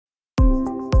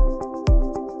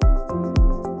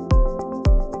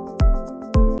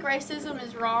racism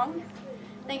is wrong.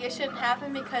 I think it shouldn't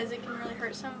happen because it can really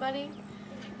hurt somebody,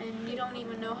 and you don't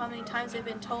even know how many times they've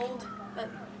been told that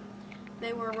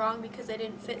they were wrong because they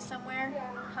didn't fit somewhere.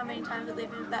 How many times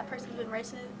have that person's been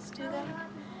racist to them,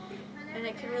 and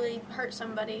it can really hurt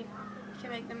somebody. It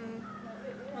can make them,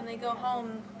 when they go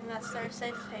home, and that's their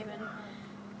safe haven,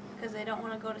 because they don't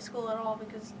want to go to school at all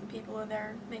because the people are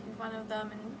there making fun of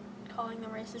them and calling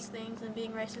them racist things and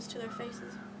being racist to their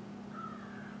faces.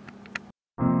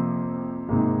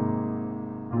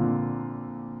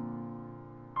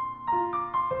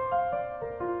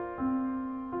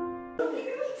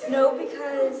 No,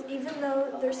 because even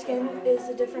though their skin is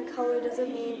a different color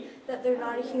doesn't mean that they're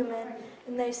not a human,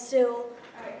 and they still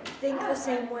think the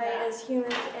same way as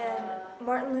humans. And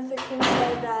Martin Luther King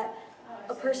said that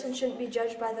a person shouldn't be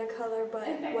judged by their color, but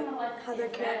how their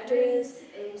character is.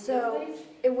 So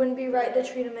it wouldn't be right to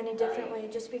treat them any differently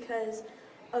just because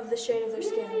of the shade of their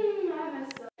skin.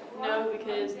 No,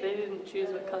 because they didn't choose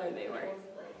what color they were.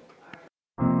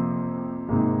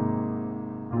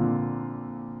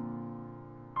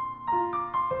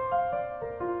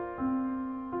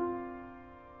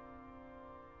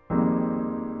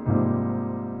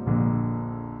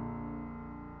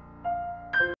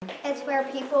 It's where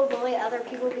people bully other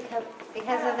people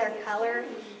because of their color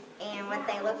and what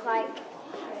they look like.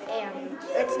 And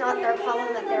it's not their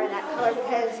problem that they're that color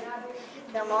because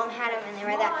their mom had them and they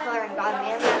were that color and God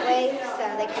made them that way, so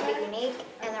they can be unique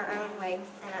in their own way,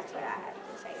 and that's what I have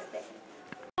to say with it.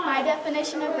 My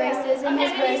definition of racism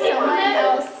is where someone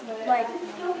else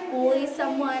bullies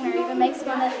someone or even makes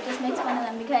fun of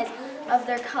them because of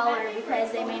their color,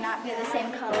 because they may not be the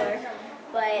same color.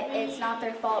 But it's not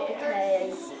their fault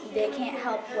because they can't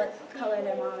help what color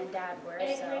their mom and dad were,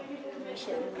 so we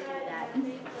shouldn't do that.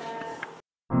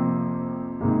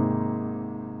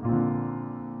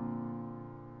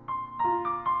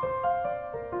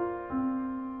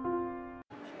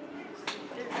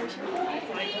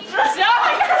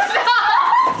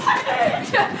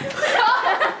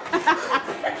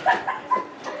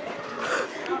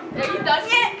 Are you done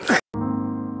yet?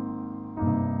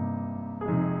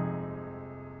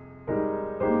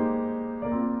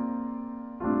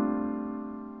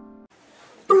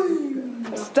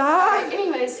 Stop!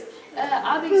 Anyways,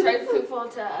 I think it's right for people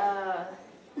to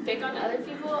pick on other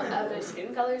people of their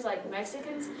skin colors, like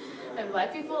Mexicans and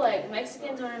black people. Like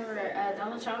Mexicans, whenever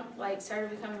Donald Trump started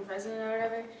becoming president or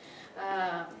whatever,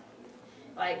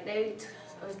 they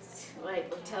were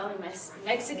telling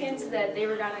Mexicans that they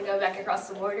were gonna go back across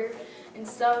the border and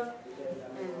stuff.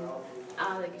 And I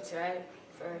don't think it's right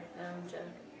for them to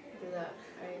do that.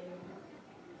 Right?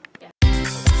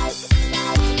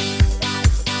 Yeah.